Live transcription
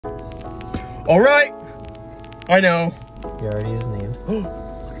All right. I know. He already is named. Look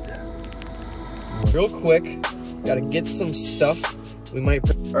at that. Real quick, gotta get some stuff. We might.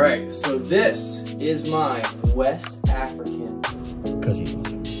 All right, so this is my West African. Because he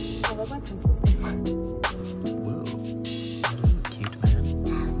knows it. Oh, that's my principal's name. Whoa. Cute,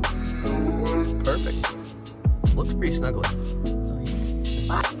 man. Perfect. Looks pretty snuggly.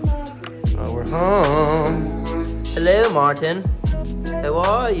 Oh, we're home. Hello, Martin. How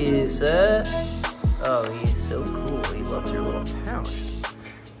are you, sir? Oh, he's so cool. He loves your little pouch.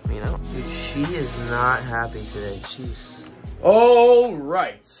 You know, dude, she is not happy today. She's... All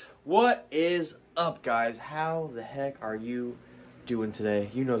right. What is up, guys? How the heck are you doing today?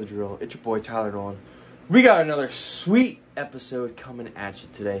 You know the drill. It's your boy, Tyler Nolan. We got another sweet episode coming at you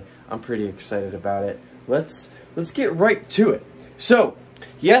today. I'm pretty excited about it. Let's get right to it. So,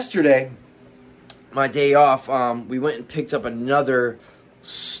 yesterday, my day off, we went and picked up another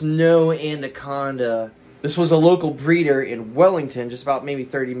snow anaconda. This was a local breeder in Wellington, just about maybe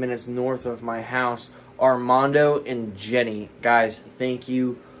 30 minutes north of my house. Armando and Jenny. Guys, thank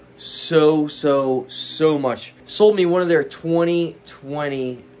you so much. Sold me one of their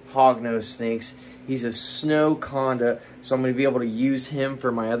 2020 hognose snakes. He's a snow conda, so I'm going to be able to use him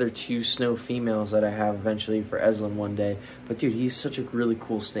for my other 2 snow females that I have eventually for Eslin one day. But dude, he's such a really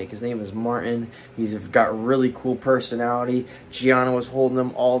cool snake. His name is Martin. He's got really cool personality. Gianna was holding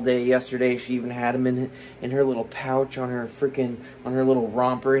him all day yesterday. She even had him in her little pouch on her little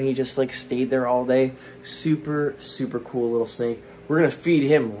romper, and he just like stayed there all day. Super cool little snake. We're going to feed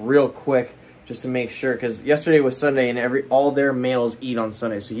him real quick, just to make sure, because yesterday was Sunday and all their males eat on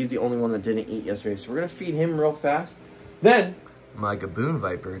Sunday, so he's the only one that didn't eat yesterday. So we're gonna feed him real fast. Then My Gaboon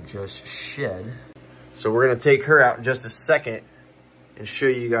Viper just shed. so we're gonna take her out in just a second and show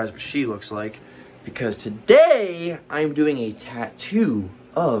you guys what she looks like, because today I'm doing a tattoo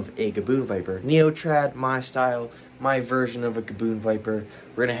of a Gaboon Viper. Neotrad, my style, my version of a Gaboon Viper.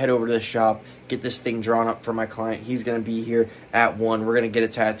 We're gonna head over to the shop, get this thing drawn up for my client. He's gonna be here at 1. We're gonna get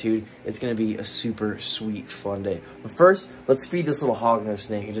it tattooed. It's gonna be a super sweet, fun day. But first, let's feed this little hognose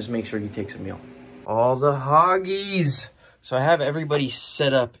snake and just make sure he takes a meal. All the hoggies. So I have everybody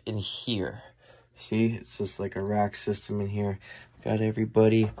set up in here. See, it's just like a rack system in here. Got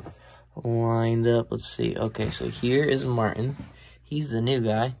everybody lined up. Let's see. Okay, so here is Martin. He's the new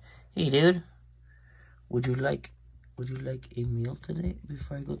guy. Hey, dude. Would you like a meal today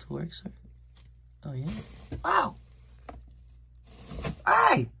before I go to work, sir? Oh, yeah? Wow.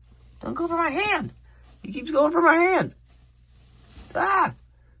 Hey! Don't go for my hand. He keeps going for my hand. Ah!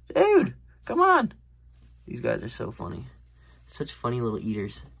 Dude, come on. These guys are so funny. Such funny little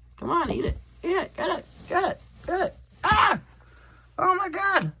eaters. Come on, eat it. Eat it. Get it. Get it. Get it. Ah! Oh, my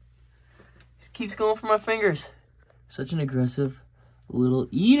God. He keeps going for my fingers. Such an aggressive little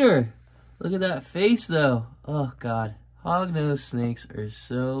eater. Look at that face, though. Oh, God. Hognose snakes are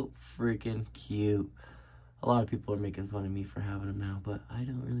so freaking cute. A lot of people are making fun of me for having them now, but I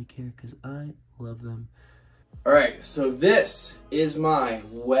don't really care because I love them. All right, so this is my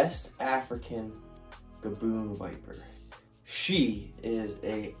West African Gaboon Viper. She is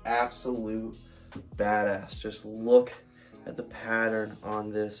a absolute badass. Just look at the pattern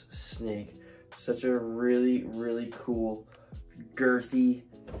on this snake. Such a really cool, girthy,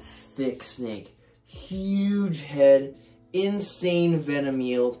 thick snake. Huge head, insane venom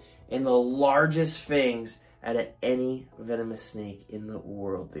yield, and the largest fangs out of any venomous snake in the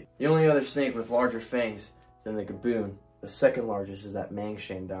world. The only other snake with larger fangs than the Gaboon, the second largest, is that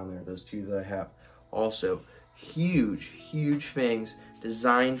Mangshan down there, those 2 that I have. Also, huge fangs,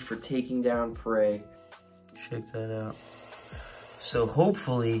 designed for taking down prey. Check that out. So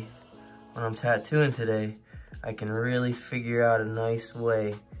hopefully, when I'm tattooing today, I can really figure out a nice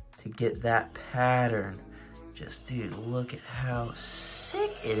way to get that pattern. Just, dude, look at how sick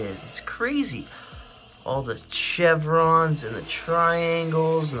it is. It's crazy. All the chevrons and the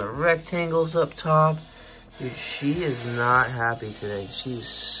triangles and the rectangles up top. Dude, she is not happy today. She is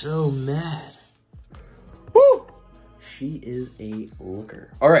so mad. Woo! She is a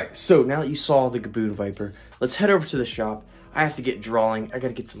looker. All right, so now that you saw the Gaboon Viper, let's head over to the shop. I have to get drawing. I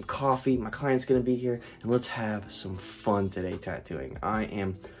gotta get some coffee. My client's gonna be here, and let's have some fun today tattooing. I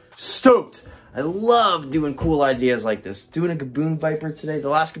am stoked. I love doing cool ideas like this. Doing a Gaboon Viper today. The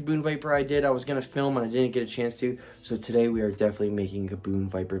last Gaboon Viper I did, I was going to film and I didn't get a chance to. So today we are definitely making a Gaboon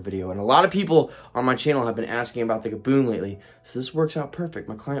Viper video. And a lot of people on my channel have been asking about the Gaboon lately. So this works out perfect.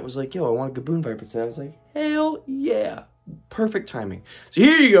 My client was like, yo, I want a Gaboon Viper today. I was like, hell yeah. Perfect timing. So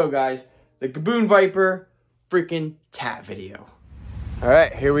here you go, guys. The Gaboon Viper freaking tat video. All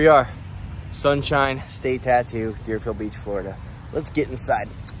right, here we are. Sunshine State Tattoo, Deerfield Beach, Florida. Let's get inside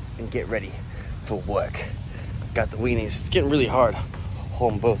and get ready for work. Got the weenies. It's getting really hard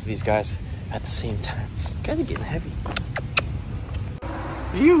holding both of these guys at the same time. You guys are getting heavy.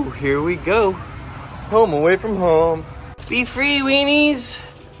 Here we go. Home away from home. Be free, weenies.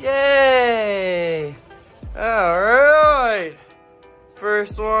 Yay. All right.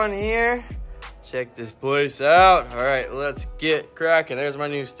 First one here. Check this place out. All right, let's get cracking. There's my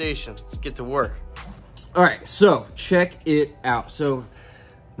new station. Let's get to work. All right, so check it out. So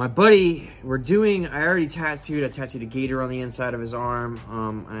my buddy, I already tattooed a gator on the inside of his arm.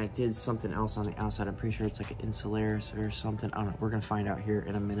 And I did something else on the outside. I'm pretty sure it's like an insularis or something. I don't know. We're gonna find out here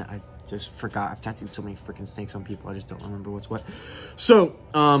in a minute. I just forgot. I've tattooed so many freaking snakes on people. I just don't remember what's what. So,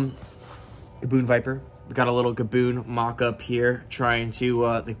 Gaboon Viper. We got a little Gaboon mock-up here. Trying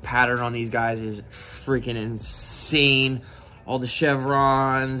to, the pattern on these guys is freaking insane. All the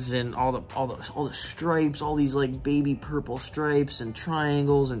chevrons and all the stripes, all these like baby purple stripes and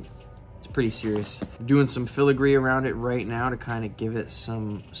triangles, and it's pretty serious. I'm doing some filigree around it right now to kind of give it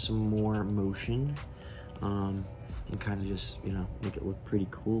some more motion, and kind of just, you know, make it look pretty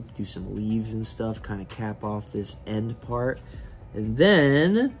cool. Do some leaves and stuff, kind of cap off this end part, and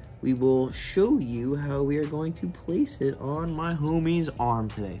then we will show you how we are going to place it on my homie's arm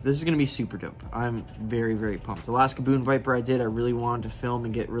today. This is gonna be super dope. I'm very, very pumped. The last Gaboon Viper I did, I really wanted to film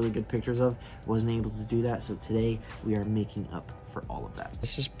and get really good pictures of. Wasn't able to do that, so today we are making up for all of that.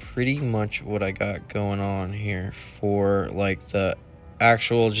 This is pretty much what I got going on here for like the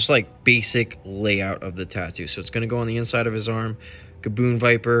actual, just like basic layout of the tattoo. So it's gonna go on the inside of his arm. Gaboon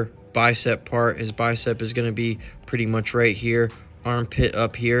Viper, bicep part. His bicep is gonna be pretty much right here. Armpit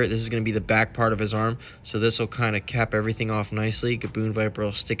up here. This is going to be the back part of his arm, so this will kind of cap everything off nicely. Gaboon Viper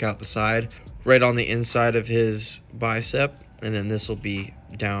will stick out the side right on the inside of his bicep, and then this will be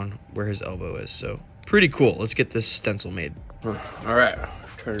down where his elbow is. So pretty cool. Let's get this stencil made. All right,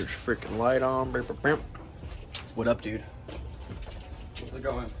 turn this freaking light on. What up, dude? How's it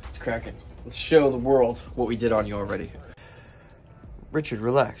going? It's cracking. Let's show the world what we did on you already. Richard,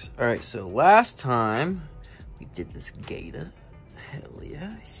 relax. All right, so last time we did this gator. Hell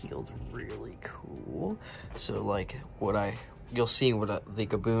yeah, healed really cool. So like you'll see what the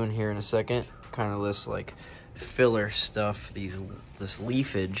Gaboon here in a second, kind of this like filler stuff, this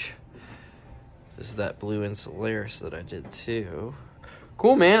leafage. This is that blue insularis that I did too.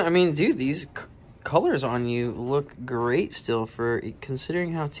 Cool, man. I mean, dude, these colors on you look great still for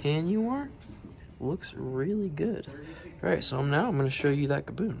considering how tan you are. Looks really good. All right, so I'm gonna show you that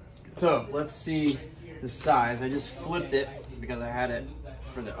Gaboon. So let's see the size. I just flipped it because I had it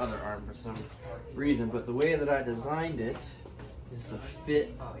for the other arm for some reason, but the way that I designed it is to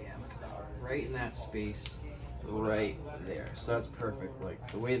fit, oh yeah, look at that, right in that space, right there. So that's perfect.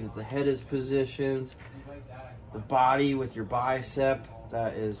 Like the way that the head is positioned, the body with your bicep,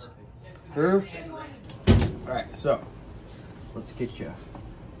 that is perfect. All right, so let's get you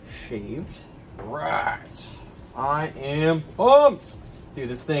shaved. Right, I am pumped. Dude,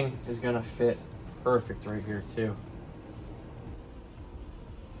 this thing is gonna fit perfect right here too.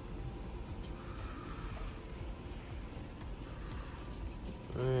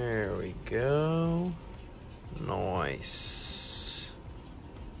 There we go. Nice.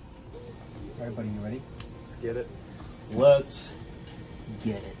 All right, buddy, you ready? Let's get it. Let's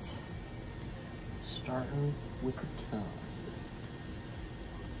get it. Starting with the tongue.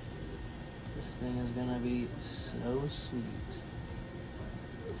 This thing is gonna be so sweet.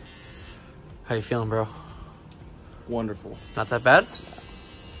 How you feeling, bro? Wonderful. Not that bad?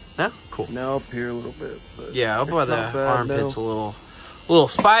 No? Cool. No, up here a little bit. But yeah, up by the bad, armpit's no. a little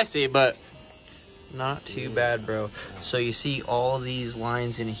spicy, but not too bad, bro. So you see all of these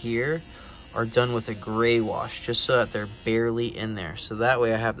lines in here are done with a gray wash, just so that they're barely in there. So that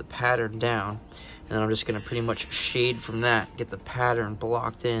way I have the pattern down, and then I'm just gonna pretty much shade from that, get the pattern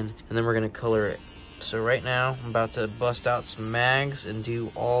blocked in, and then we're gonna color it. So right now, I'm about to bust out some mags and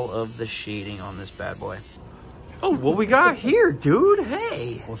do all of the shading on this bad boy. Oh, what we got here, dude?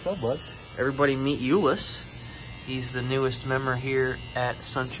 Hey. What's up, bud? Everybody meet Ulyss. He's the newest member here at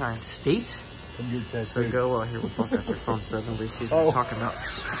Sunshine State. So go here, we'll bump out your phone so that nobody sees what we're talking about.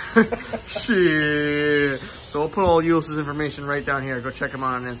 Shit. So we'll put all Ulyss's information right down here. Go check him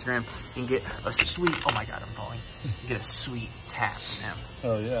out on Instagram and get a sweet, oh my God, I'm falling. Get a sweet tap from him.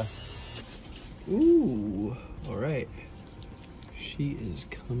 Oh, yeah. Ooh, all right. She is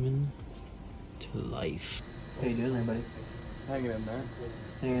coming to life. How you doing there, buddy? Hanging in there.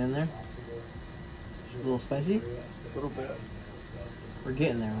 Hanging in there? A little spicy? A little bit. We're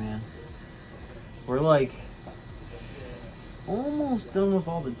getting there, man. We're like almost done with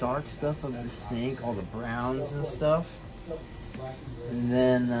all the dark stuff of the snake, all the browns and stuff. And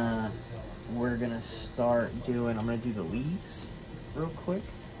then we're gonna start doing, I'm gonna do the leaves real quick,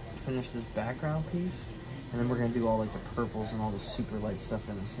 finish this background piece, and then we're gonna do all like the purples and all the super light stuff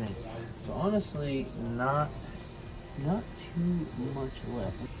in the snake. So honestly, not too much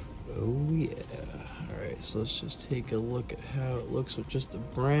left. Oh yeah. Alright, so let's just take a look at how it looks with just the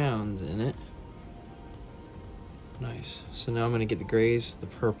browns in it. Nice. So now I'm gonna get the grays, the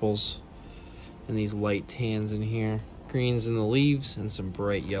purples, and these light tans in here. Greens in the leaves, and some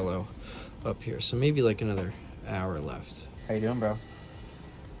bright yellow up here. So maybe like another hour left. How you doing, bro?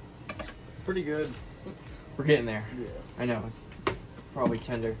 Pretty good. We're getting there. Yeah. I know, it's probably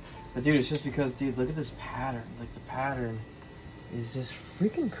tender. But dude, it's just because, dude, look at this pattern. Like, the pattern is just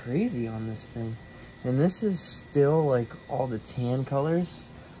freaking crazy on this thing. And this is still, like, all the tan colors.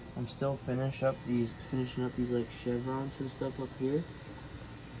 I'm still finishing up these, like, chevrons and stuff up here.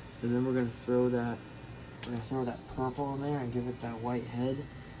 And then we're gonna throw that purple in there and give it that white head.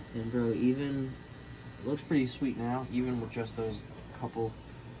 And bro, even, it looks pretty sweet now, even with just those couple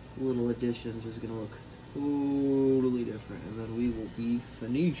little additions is gonna look totally different, and then we will be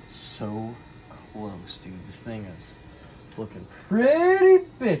finished. So close, dude. This thing is looking pretty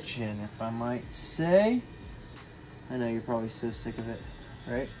bitchin', if I might say. I know you're probably so sick of it,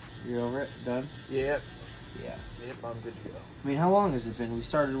 right? You're over it? Done? Yep. Yeah. Yep, I'm good to go. I mean, how long has it been? We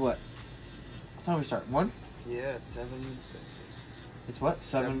started what? What time we start? 1? Yeah, it's 7:50. It's what?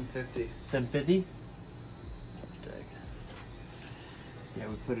 7:50. 7:50? Yeah,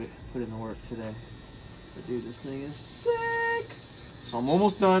 we put in the work today. But dude, this thing is sick. So I'm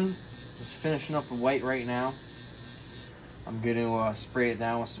almost done. Just finishing up the white right now. I'm gonna spray it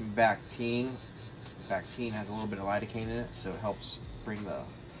down with some Bactine. Bactine has a little bit of lidocaine in it, so it helps bring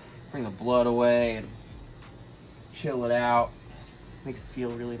the blood away and chill it out. Makes it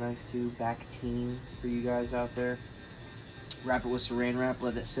feel really nice too. Bactine for you guys out there. Wrap it with saran wrap.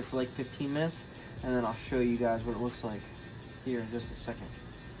 Let it sit for like 15 minutes, and then I'll show you guys what it looks like here in just a second.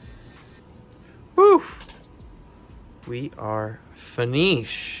 Woo! We are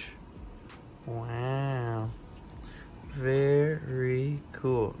finished. Wow. Very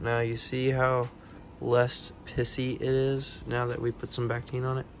cool. Now you see how less pissy it is now that we put some Bactine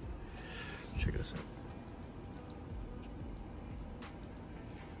on it? Check this out.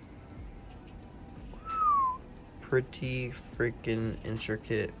 Pretty freaking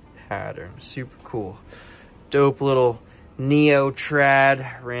intricate pattern. Super cool. Dope little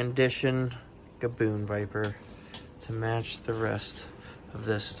neo-trad rendition Gaboon Viper to match the rest of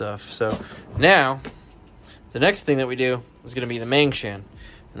this stuff. So now the next thing that we do is going to be the Mang Shan.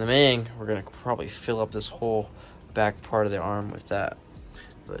 And the Mang, we're going to probably fill up this whole back part of the arm with that.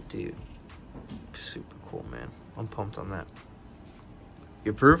 But dude, super cool, man. I'm pumped on that.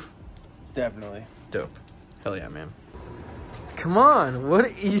 You approve? Definitely. Dope. Hell yeah, man. Come on, what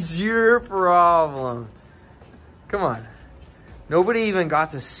is your problem? Come on. Nobody even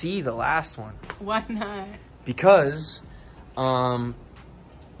got to see the last one. Why not? Because, so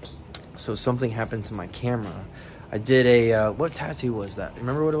something happened to my camera. I did a, what tattoo was that?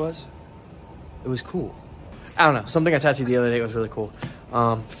 Remember what it was? It was cool. I don't know. Something I tattooed the other day was really cool.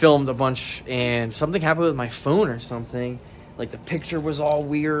 Filmed a bunch, and something happened with my phone or something. Like, the picture was all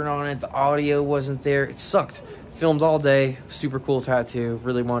weird on it. The audio wasn't there. It sucked. Filmed all day. Super cool tattoo.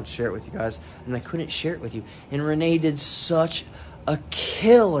 Really wanted to share it with you guys. And I couldn't share it with you. And Renee did such a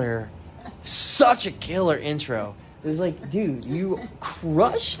killer intro. It was like, dude, you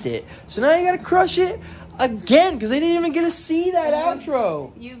crushed it. So now you gotta crush it again, because they didn't even get to see that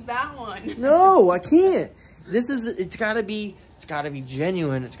outro. Use that one. No, I can't. It's gotta be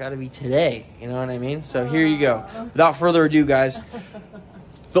genuine. It's gotta be today. You know what I mean? So here you go. Without further ado, guys,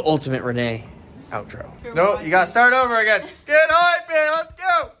 the ultimate Renee outro. No, you gotta start over again. Get hype, man. Let's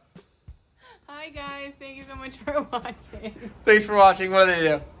go. Hi guys, thank you so much for watching. Thanks for watching. What do they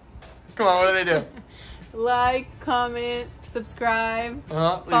do? Come on, what do they do? Like, comment, subscribe,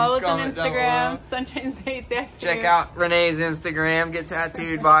 follow us on Instagram, Sunshine States After. Check out Renee's Instagram. Get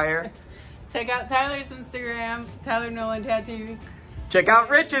tattooed by her. Check out Tyler's Instagram, Tyler Nolan Tattoos. Check out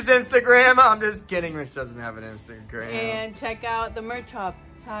Rich's Instagram. I'm just kidding. Rich doesn't have an Instagram. And check out the merch shop,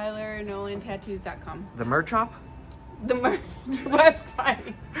 TylerNolanTattoos.com. The merch shop? The merch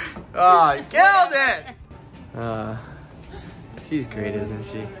website. Oh, you killed it! She's great, isn't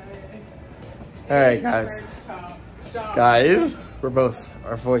she? Alright, guys. Guys, both of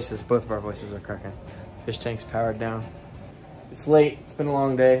our voices are cracking. Fish tank's powered down. It's late. It's been a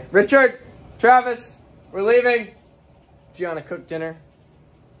long day. Richard! Travis! We're leaving! Gianna cooked dinner.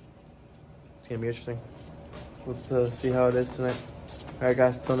 It's gonna be interesting. Let's see how it is tonight. Alright,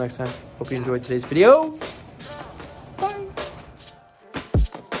 guys. Till next time. Hope you enjoyed today's video. Bye!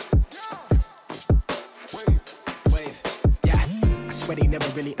 swear they never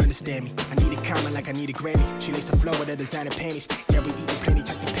really understand me. I need a comment like I need a Grammy. She lays the flow with her designer panties. Yeah, we eating plenty,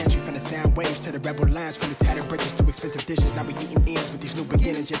 check the pantry. From the sound waves to the rebel lines, from the tattered bridges to expensive dishes. Now we eating ends with these new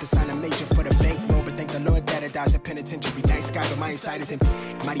beginnings. Yet the sign a major for the bankroll, but thank the Lord that it dies at penitentiary. Night sky, but my inside is empty.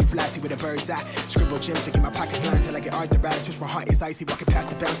 Mighty flashy with a bird's eye. Scribble gems to get my pockets lined till I get arthritis. Switch my heart is icy, walking past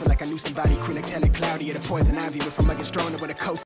the bouncer like I knew somebody. Crew like hella cloudy, at a poison ivy. Went from like a strong with a coast.